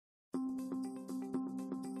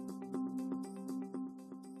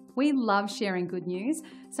We love sharing good news,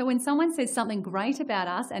 so when someone says something great about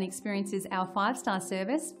us and experiences our 5-star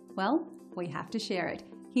service, well, we have to share it.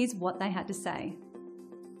 Here's what they had to say.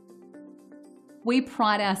 We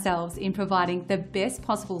pride ourselves in providing the best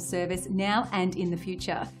possible service now and in the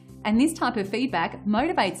future, and this type of feedback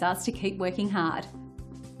motivates us to keep working hard.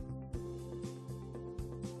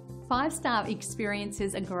 5-star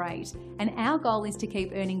experiences are great, and our goal is to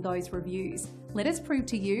keep earning those reviews. Let us prove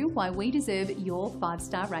to you why we deserve your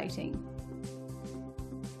 5-star rating.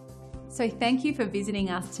 So thank you for visiting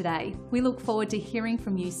us today. We look forward to hearing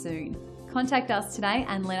from you soon. Contact us today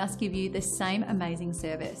and let us give you the same amazing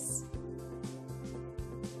service.